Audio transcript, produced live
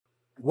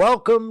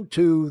Welcome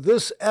to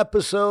this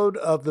episode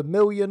of the $1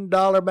 Million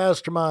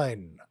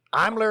Mastermind.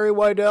 I'm Larry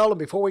Weidel, and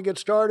before we get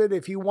started,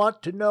 if you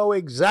want to know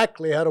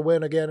exactly how to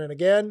win again and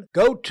again,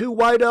 go to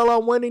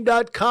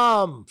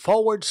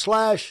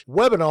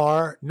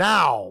weidelonwinning.com/webinar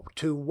now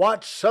to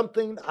watch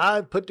something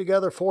I've put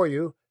together for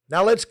you.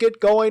 Now let's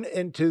get going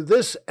into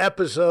this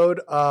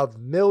episode of $1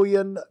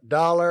 Million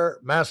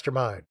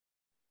Mastermind.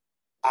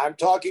 I'm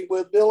talking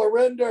with Bill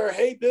Orender.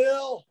 Hey,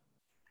 Bill.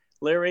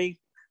 Larry,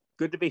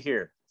 good to be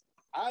here.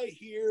 I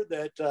hear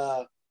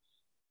that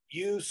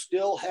you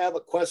still have a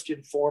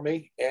question for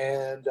me,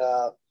 and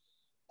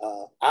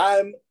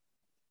I'm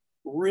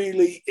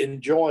really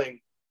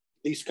enjoying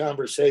these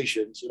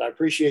conversations, and I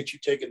appreciate you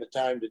taking the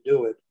time to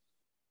do it,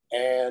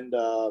 and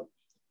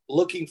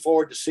looking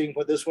forward to seeing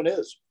what this one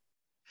is.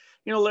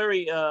 You know,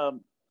 Larry, in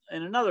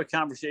another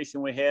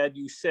conversation we had,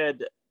 you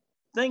said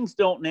things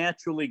don't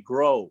naturally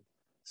grow.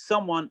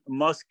 Someone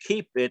must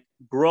keep it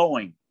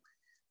growing.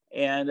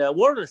 And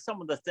what are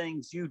some of the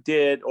things you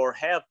did or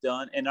have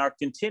done and are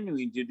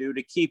continuing to do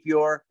to keep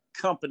your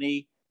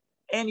company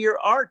and your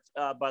art,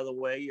 by the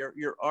way,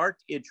 your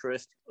art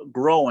interest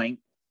growing?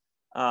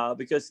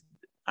 Because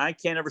I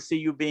can't ever see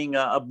you being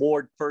a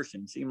bored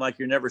person. Seem like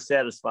you're never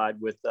satisfied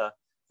with the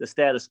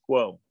status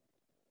quo.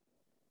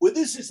 Well,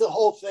 this is the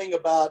whole thing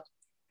about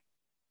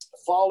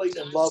falling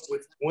in love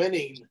with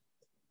winning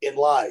in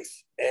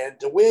life. And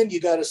to win,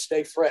 you got to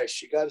stay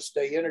fresh. You got to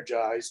stay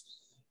energized.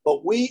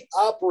 But we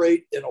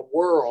operate in a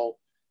world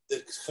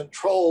that's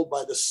controlled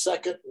by the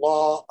second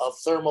law of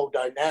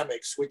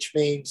thermodynamics, which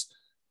means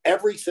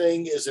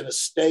everything is in a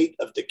state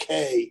of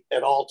decay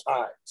at all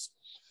times.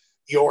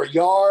 Your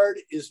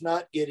yard is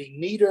not getting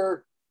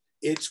neater.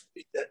 It's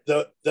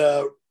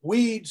the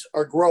weeds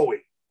are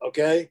growing.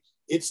 Okay,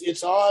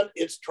 it's on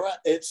its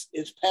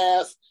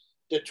path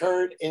to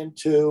turn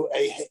into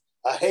a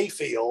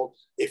hayfield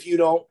if you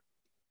don't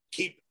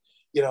keep,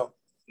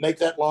 make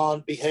that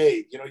lawn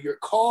behave. Your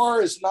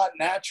car is not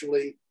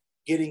naturally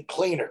getting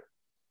cleaner.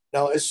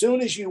 Now, as soon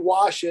as you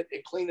wash it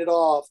and clean it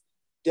off,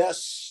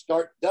 dust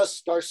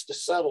starts to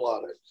settle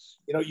on it.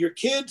 Your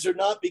kids are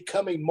not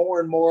becoming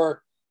more and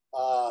more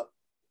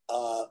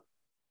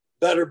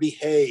better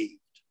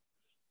behaved.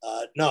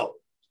 No,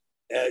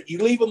 you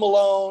leave them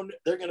alone,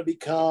 they're going to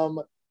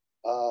become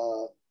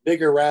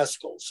bigger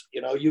rascals.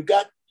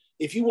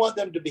 If you want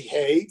them to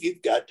behave,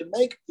 you've got to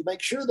make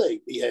sure they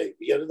behave.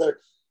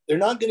 They're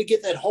not going to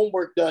get that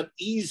homework done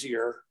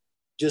easier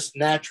just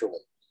naturally.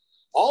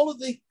 All of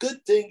the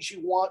good things you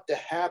want to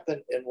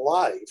happen in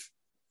life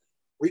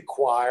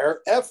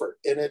require effort.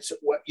 And it's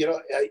what,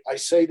 I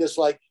say this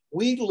like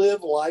we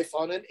live life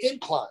on an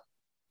incline.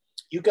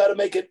 You got to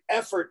make an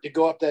effort to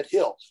go up that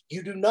hill.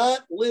 You do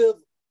not live,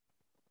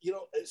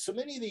 so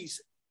many of these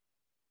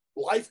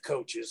life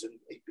coaches and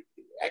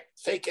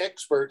fake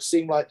experts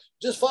seem like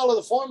just follow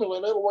the formula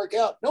and it'll work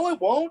out. No, it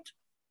won't.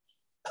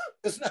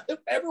 It's not,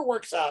 it ever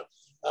works out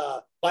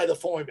by the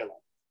formula.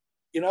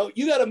 You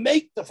got to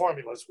make the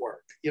formulas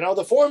work.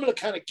 The formula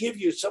kind of give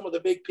you some of the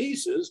big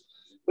pieces,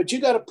 but you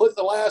got to put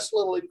the last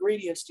little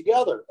ingredients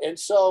together. And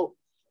so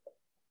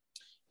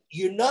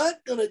you're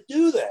not going to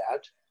do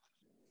that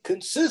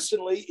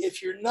consistently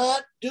if you're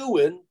not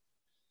in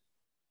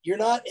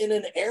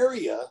an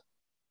area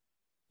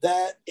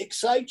that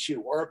excites you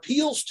or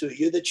appeals to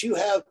you, that you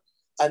have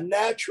a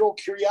natural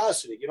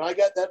curiosity. I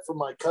got that from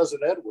my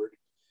cousin Edward.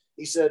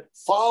 He said,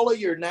 follow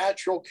your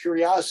natural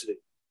curiosity.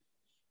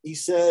 He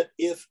said,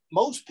 if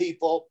most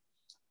people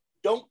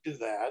don't do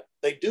that,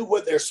 they do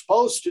what they're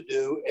supposed to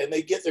do, and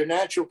they get their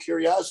natural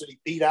curiosity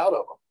beat out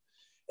of them,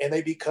 and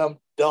they become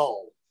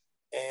dull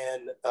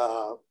and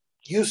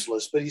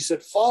useless. But he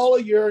said, follow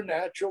your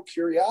natural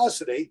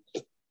curiosity,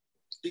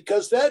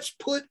 because that's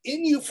put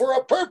in you for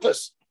a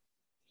purpose.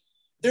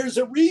 There's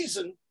a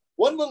reason.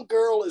 One little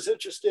girl is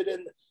interested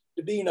in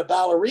being a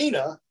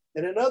ballerina,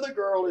 and another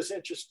girl is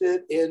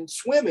interested in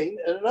swimming,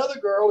 and another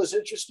girl is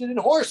interested in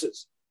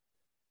horses.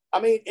 I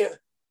mean, if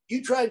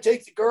you try and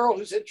take the girl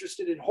who's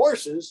interested in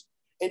horses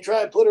and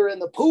try and put her in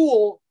the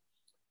pool,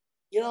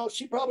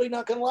 she's probably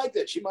not going to like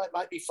that. She might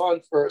be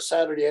fun for a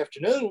Saturday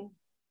afternoon,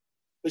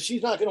 but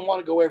she's not going to want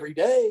to go every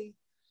day.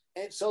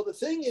 And so the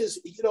thing is,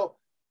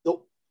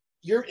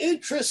 your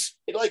interest,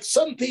 like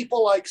some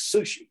people like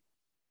sushi.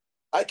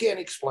 I can't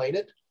explain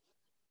it.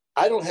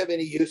 I don't have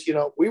any use.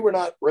 We were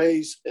not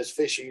raised as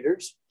fish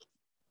eaters.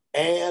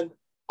 And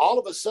all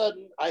of a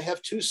sudden, I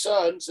have two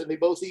sons and they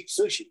both eat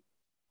sushi.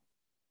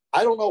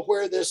 I don't know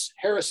where this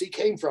heresy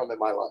came from in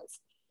my life,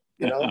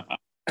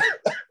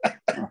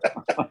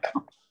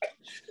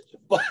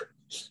 But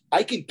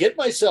I can get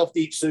myself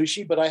to eat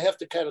sushi, but I have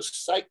to kind of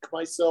psych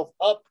myself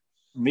up.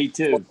 Me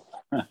too.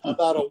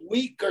 About a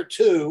week or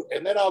two,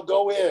 and then I'll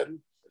go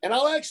in and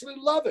I'll actually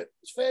love it.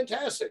 It's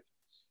fantastic.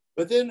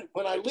 But then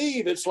when I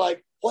leave, it's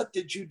like, what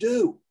did you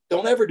do?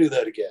 Don't ever do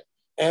that again.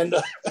 And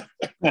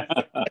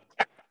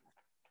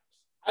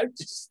I'm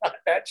just not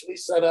actually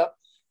set up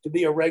to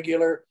be a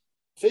regular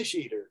fish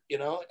eater,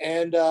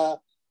 and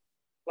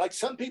like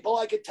some people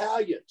like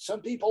Italian,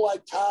 some people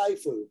like Thai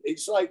food.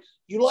 It's like,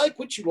 you like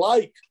what you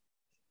like.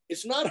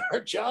 it's not our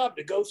job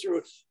to go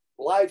through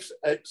life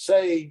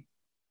saying,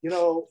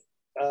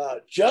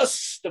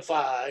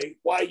 justify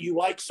why you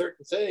like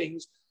certain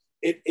things.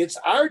 It's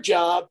our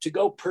job to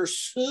go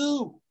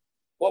pursue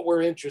what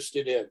we're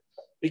interested in.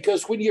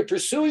 Because when you're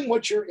pursuing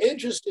what you're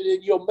interested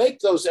in, you'll make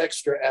those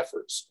extra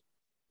efforts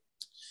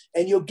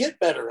and you'll get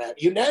better at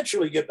it. You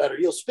naturally get better.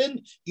 You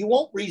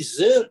won't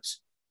resent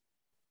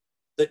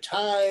the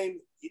time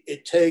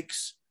it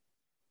takes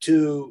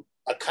to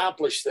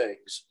accomplish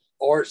things,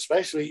 or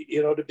especially,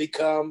 to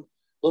become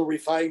little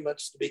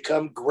refinements, to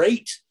become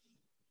great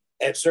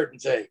at certain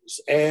things.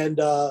 And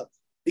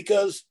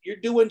because you're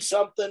doing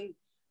something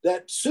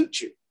that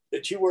suits you,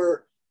 that you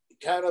were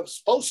kind of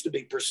supposed to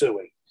be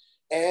pursuing.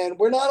 And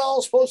we're not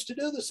all supposed to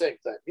do the same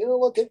thing.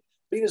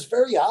 It's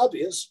very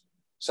obvious.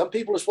 Some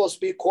people are supposed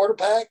to be a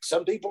quarterback.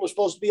 Some people are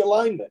supposed to be a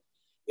lineman.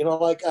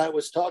 Like I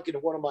was talking to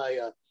one of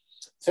my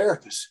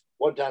therapists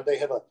one time. They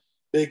have a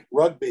big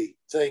rugby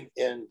thing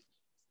in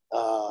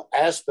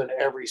Aspen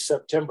every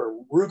September,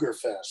 Ruger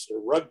Fest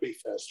or Rugby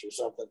Fest or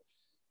something.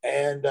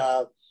 And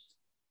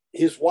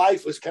his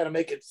wife was kind of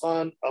making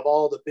fun of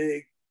all the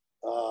big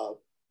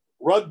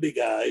rugby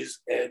guys.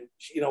 And,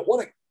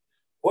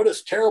 what a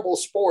terrible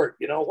sport,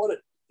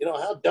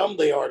 how dumb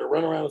they are to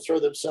run around and throw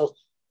themselves,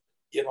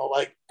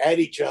 like at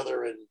each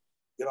other and,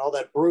 all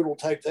that brutal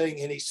type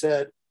thing. And he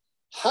said,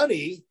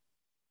 honey,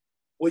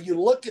 when you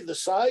look at the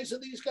size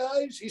of these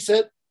guys, he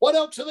said, what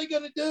else are they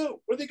going to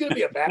do? Are they going to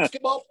be a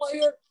basketball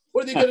player?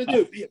 What are they going to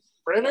do? Be a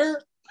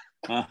sprinter?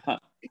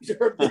 These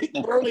are big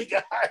burly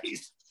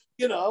guys,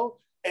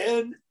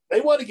 and they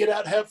want to get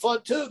out and have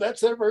fun too.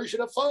 That's their version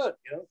of fun,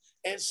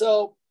 And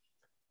so,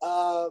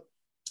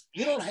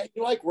 you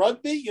like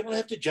rugby, you don't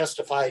have to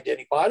justify it to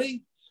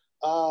anybody.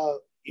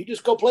 You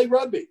just go play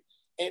rugby.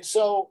 And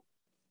so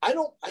I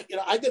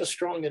got a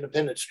strong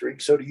independent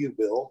streak. So do you,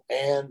 Bill.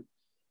 And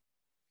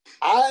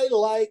I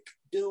like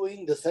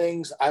doing the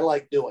things I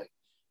like doing.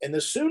 And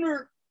the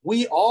sooner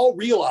we all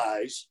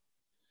realize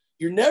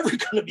you're never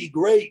going to be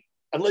great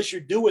unless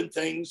you're doing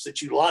things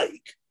that you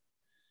like.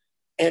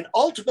 And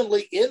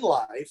ultimately in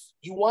life,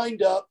 you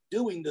wind up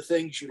doing the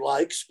things you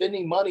like,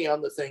 spending money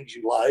on the things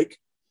you like,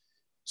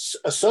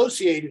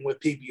 associating with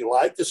people you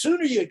like. The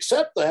sooner you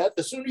accept that,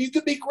 the sooner you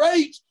can be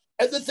great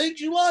at the things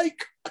you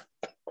like.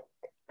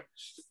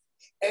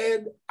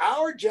 And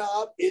our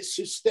job is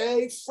to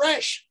stay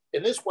fresh.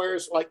 And this where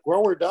it's like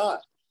grow or die.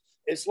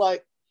 It's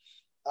like,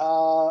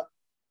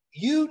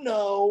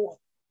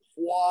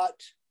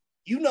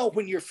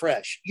 when you're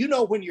fresh,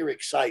 when you're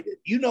excited,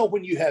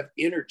 when you have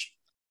energy.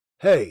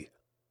 Hey,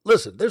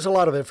 listen, there's a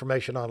lot of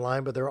information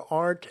online, but there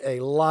aren't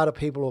a lot of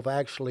people who've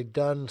actually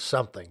done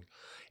something.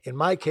 In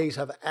my case,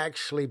 I've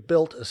actually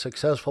built a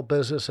successful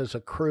business that's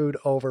accrued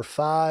over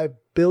 $5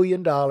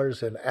 billion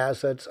in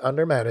assets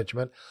under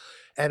management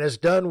and has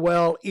done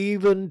well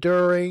even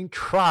during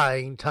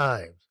trying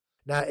times.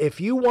 Now, if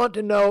you want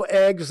to know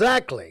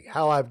exactly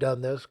how I've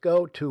done this,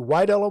 go to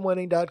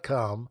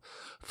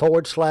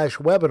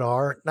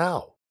whitelmwinning.com/webinar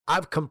now.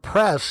 I've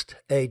compressed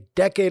a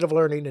decade of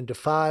learning into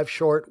 5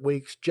 short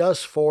weeks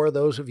just for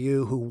those of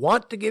you who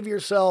want to give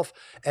yourself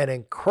an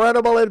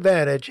incredible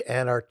advantage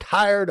and are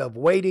tired of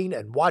waiting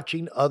and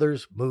watching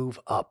others move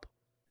up.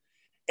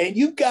 And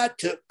you've got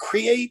to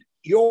create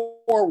your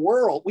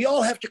world. We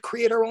all have to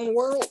create our own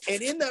world.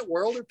 And in that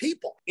world are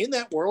people. In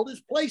that world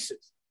is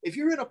places. If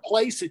you're in a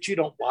place that you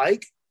don't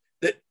like,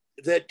 that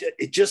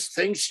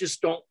things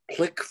just don't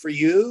click for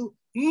you,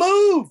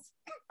 move.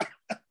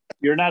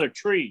 You're not a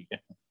tree.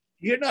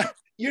 You're not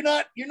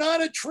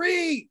a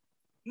tree.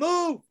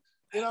 Move.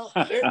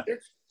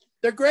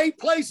 They're great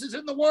places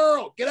in the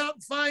world. Get out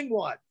and find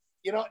one.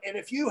 And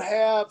if you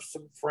have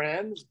some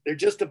friends, they're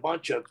just a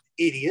bunch of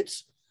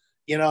idiots,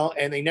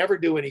 and they never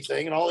do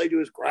anything, and all they do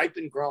is gripe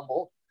and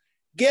grumble.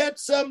 Get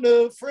some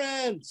new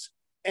friends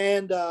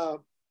and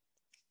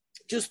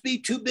just be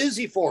too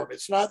busy for them.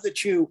 It's not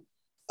that you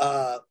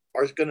are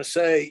going to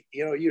say,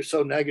 you're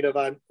so negative.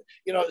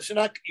 You're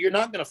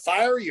not going to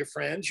fire your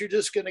friends. You're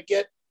just going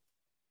to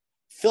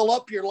fill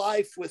up your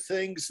life with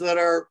things that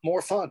are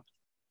more fun.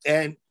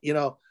 And,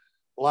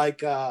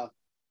 like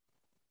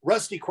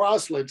Rusty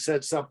Crossland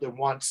said something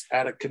once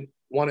at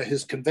one of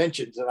his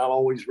conventions, and I'll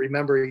always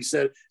remember. He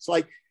said, it's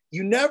like,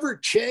 you never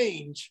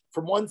change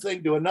from one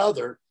thing to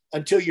another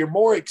until you're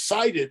more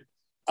excited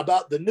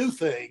about the new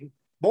thing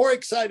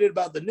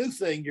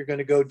you're going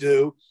to go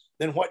do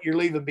than what you're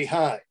leaving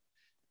behind.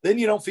 Then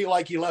you don't feel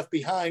like you left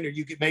behind or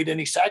you made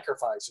any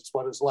sacrifice. It's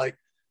what it's like.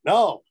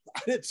 No,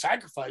 I didn't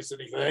sacrifice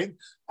anything.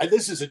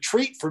 This is a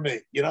treat for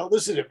me.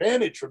 This is an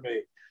advantage for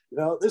me.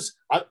 This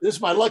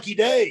is my lucky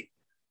day.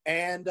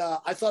 And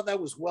I thought that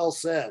was well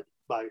said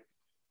by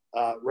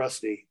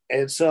Rusty.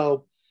 And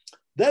so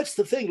that's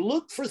the thing.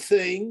 Look for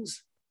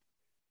things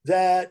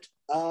that,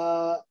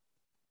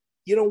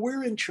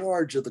 we're in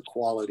charge of the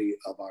quality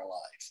of our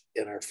life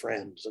and our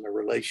friends and our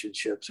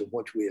relationships and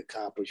what we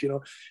accomplish.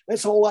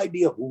 That's the whole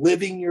idea of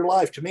living your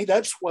life. To me,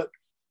 that's what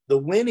the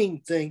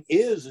winning thing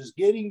is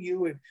getting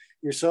you and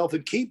yourself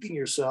and keeping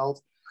yourself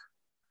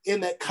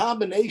in that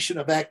combination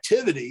of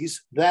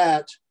activities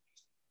that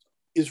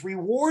is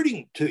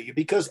rewarding to you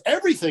because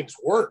everything's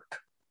work.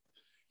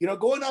 You know,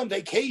 going on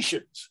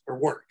vacations or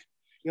work.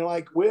 You know,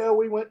 like, well,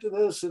 we went to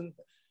this and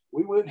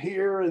we went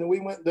here and we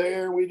went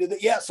there. We did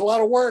that. Yeah, it's a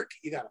lot of work.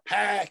 You got to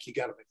pack. You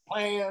got to make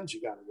plans.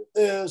 You got to do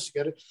this.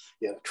 You got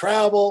to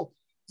travel.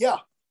 Yeah,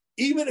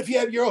 even if you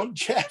have your own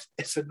jet,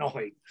 it's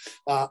annoying.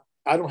 I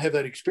don't have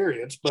that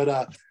experience,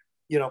 but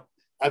you know,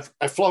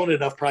 I've flown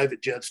enough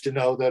private jets to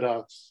know that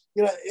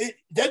you know,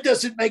 that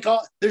doesn't make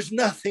all. There's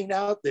nothing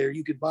out there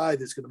you could buy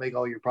that's going to make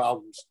all your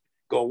problems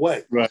go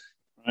away. Right.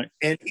 Right.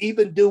 And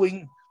even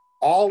doing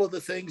all of the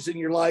things in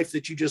your life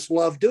that you just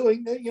love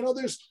doing, you know,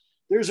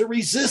 there's a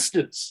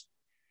resistance.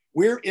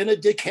 We're in a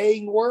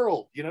decaying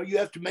world. You know, you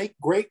have to make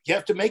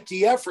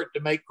the effort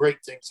to make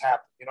great things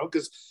happen, you know,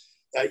 because,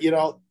 you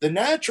know, the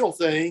natural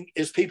thing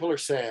is people are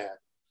sad.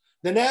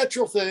 The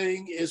natural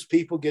thing is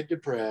people get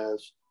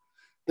depressed.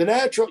 The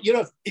natural, you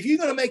know, if you're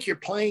going to make your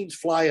planes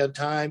fly on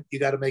time, you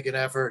got to make an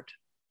effort.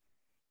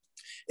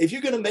 If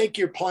you're going to make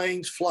your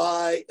planes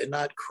fly and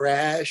not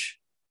crash,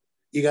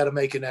 you got to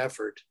make an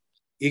effort.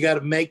 You got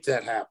to make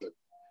that happen.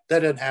 That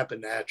doesn't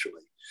happen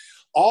naturally.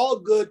 All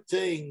good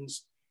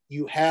things,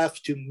 you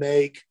have to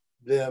make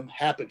them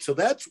happen. So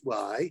that's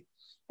why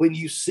when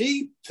you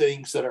see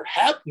things that are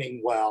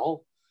happening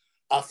well,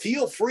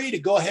 feel free to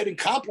go ahead and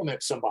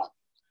compliment somebody,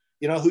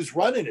 you know, who's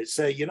running it.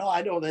 Say, you know,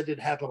 I know that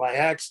didn't happen by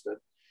accident.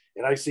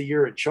 And I see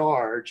you're in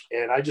charge.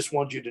 And I just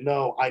want you to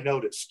know I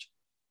noticed.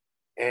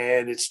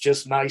 And it's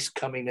just nice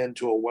coming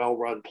into a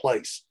well-run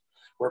place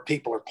where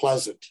people are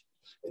pleasant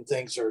and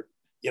things are,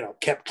 you know,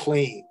 kept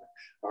clean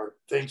or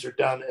things are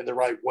done in the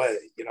right way.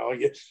 You know,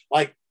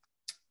 like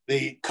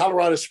the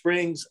Colorado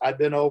Springs, I've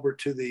been over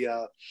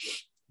to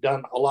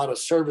done a lot of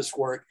service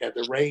work at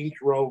the Range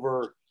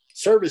Rover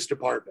service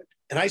department.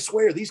 And I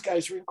swear these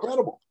guys are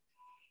incredible.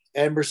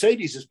 And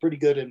Mercedes is pretty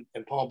good in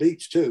Palm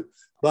Beach too.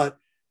 But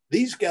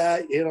these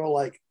guys, you know,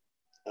 like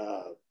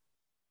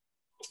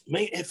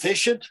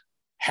efficient,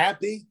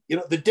 happy, you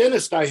know, the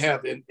dentist I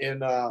have in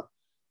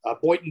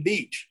Boynton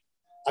Beach.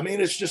 I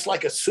mean, it's just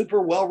like a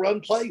super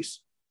well-run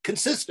place,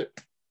 consistent,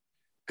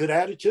 good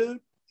attitude,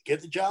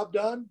 get the job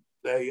done.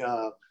 They,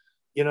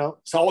 you know,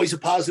 it's always a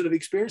positive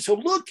experience. So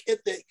look at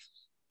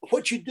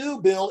what you do,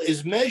 Bill,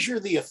 is measure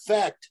the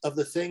effect of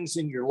the things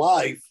in your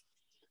life.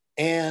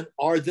 And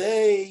are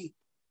they,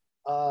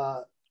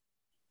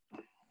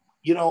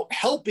 you know,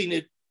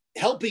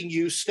 helping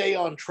you stay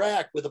on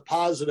track with a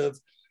positive,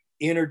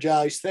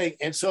 energized thing.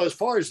 And so as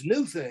far as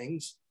new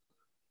things,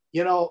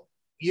 you know,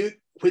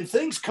 when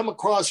things come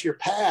across your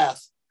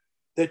path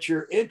that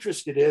you're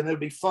interested in, it'd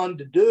be fun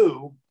to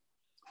do.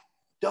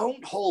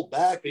 Don't hold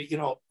back, you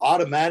know,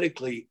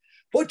 automatically.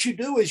 What you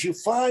do is you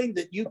find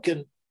that you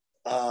can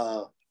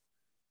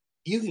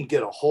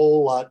get a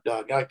whole lot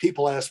done. Like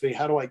people ask me,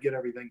 how do I get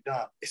everything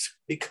done? It's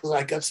because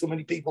I got so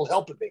many people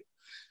helping me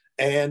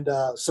and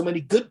so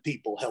many good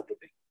people helping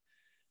me.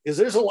 Because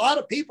there's a lot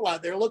of people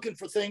out there looking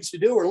for things to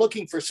do or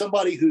looking for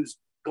somebody who's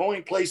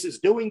going places,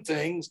 doing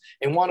things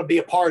and want to be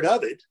a part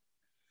of it.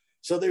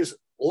 So there's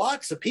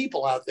lots of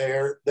people out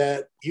there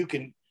that you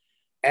can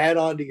add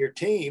on to your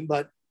team,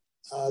 but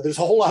there's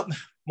a whole lot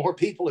more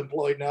people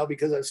employed now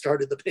because I've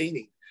started the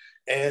painting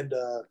and,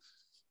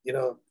 you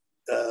know,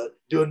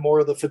 doing more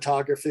of the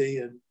photography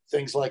and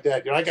things like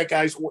that. You know, I got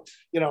guys,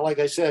 you know, like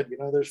I said, you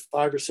know, there's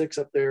 5 or 6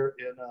 up there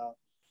in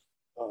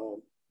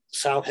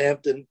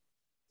Southampton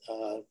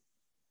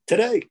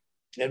today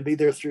and be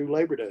there through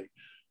Labor Day.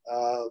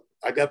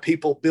 I got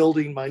people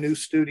building my new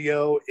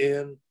studio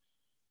in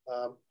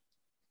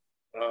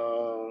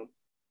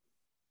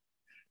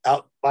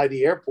out by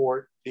the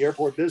airport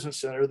business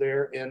center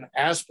there in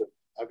Aspen.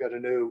 I've got a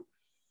new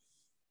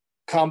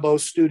combo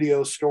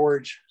studio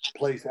storage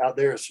place out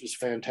there. It's just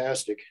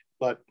fantastic.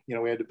 But, you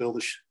know, we had to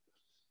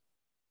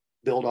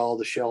build all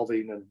the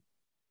shelving and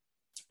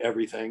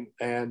everything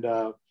and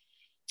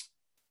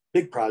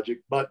big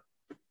project, but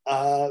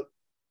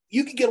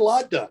you can get a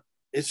lot done.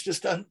 It's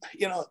just done,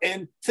 you know,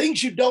 and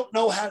things you don't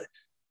know how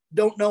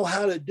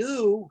to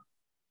do.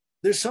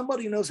 There's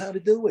somebody who knows how to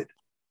do it.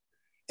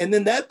 And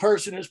then that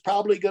person is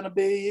probably going to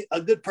be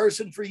a good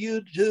person for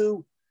you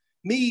to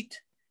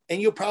meet,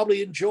 and you'll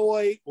probably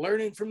enjoy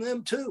learning from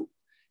them too.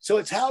 So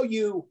it's how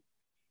you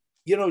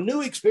know,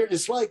 new experience.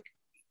 It's like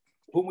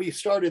when we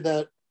started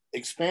that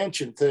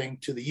expansion thing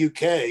to the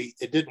UK,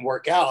 it didn't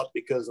work out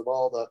because of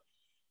all the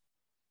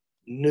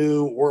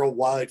new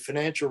worldwide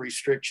financial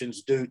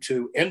restrictions due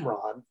to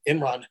Enron.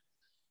 Enron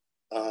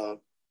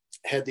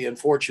had the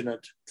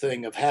unfortunate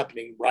thing of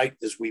happening right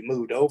as we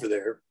moved over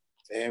there,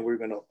 and we were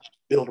going to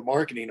build a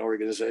marketing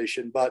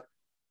organization. But,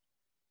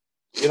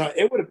 you know,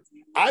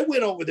 I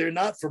went over there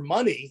not for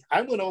money.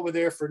 I went over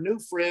there for new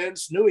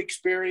friends, new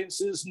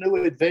experiences, new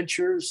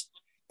adventures,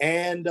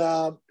 and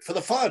for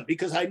the fun,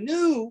 because I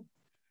knew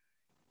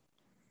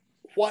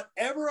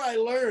whatever I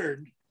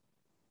learned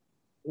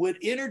would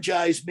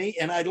energize me,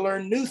 and I'd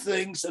learn new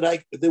things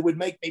that would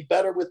make me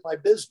better with my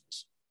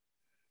business.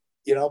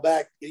 You know,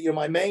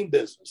 my main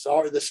business,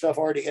 or the stuff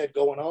I already had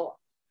going on.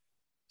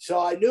 So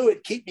I knew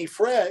it'd keep me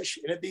fresh,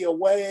 and it'd be a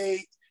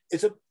way.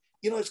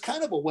 it's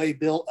kind of a way,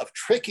 Bill, of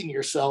tricking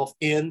yourself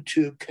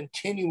into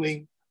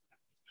continuing,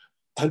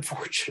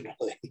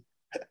 unfortunately,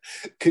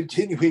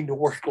 continuing to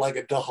work like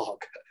a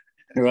dog.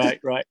 Right.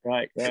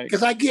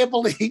 Because I can't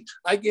believe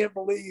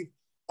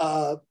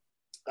how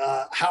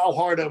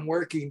hard I'm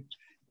working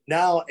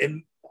now.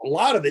 And a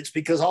lot of it's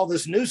because all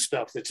this new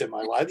stuff that's in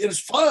my life. It's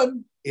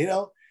fun,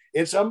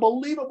 it's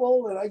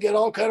unbelievable. And I get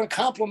all kind of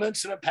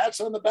compliments and pats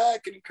on the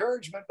back and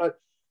encouragement. But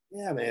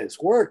yeah, man, it's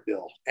work,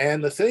 Bill.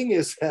 And the thing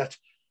is that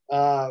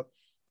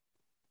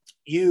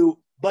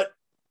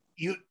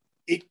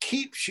it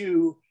keeps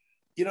you,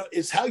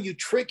 it's how you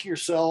trick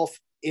yourself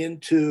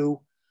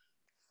into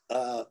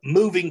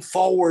moving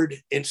forward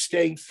and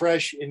staying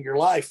fresh in your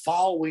life,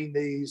 following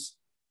these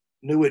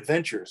new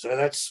adventures. And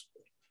that's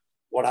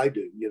what I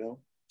do.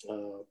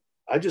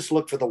 I just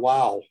look for the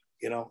wow.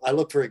 I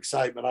look for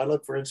excitement. I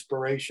look for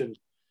inspiration,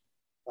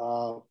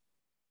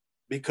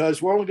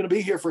 because we're only going to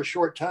be here for a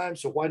short time.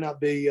 So why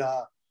not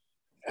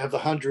have the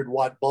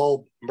 100-watt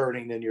bulb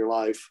burning in your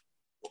life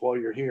while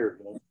you're here?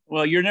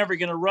 Well, you're never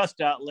going to rust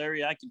out,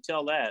 Larry. I can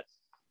tell that.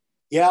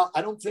 Yeah,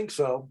 I don't think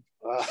so.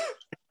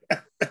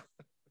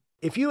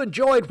 If you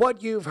enjoyed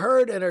what you've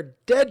heard and are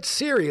dead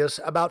serious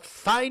about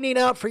finding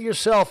out for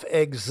yourself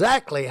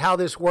exactly how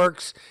this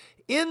works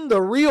in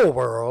the real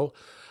world,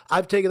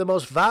 I've taken the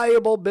most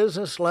valuable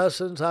business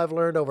lessons I've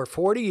learned over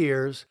 40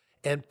 years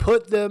and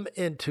put them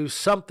into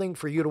something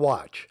for you to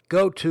watch.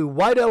 Go to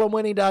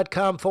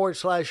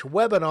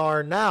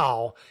whiteelementary.com/webinar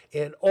now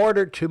in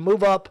order to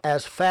move up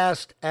as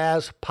fast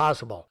as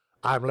possible.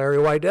 I'm Larry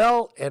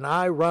Weidel, and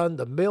I run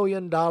the $1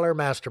 Million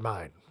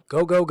Mastermind.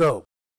 Go, go, go.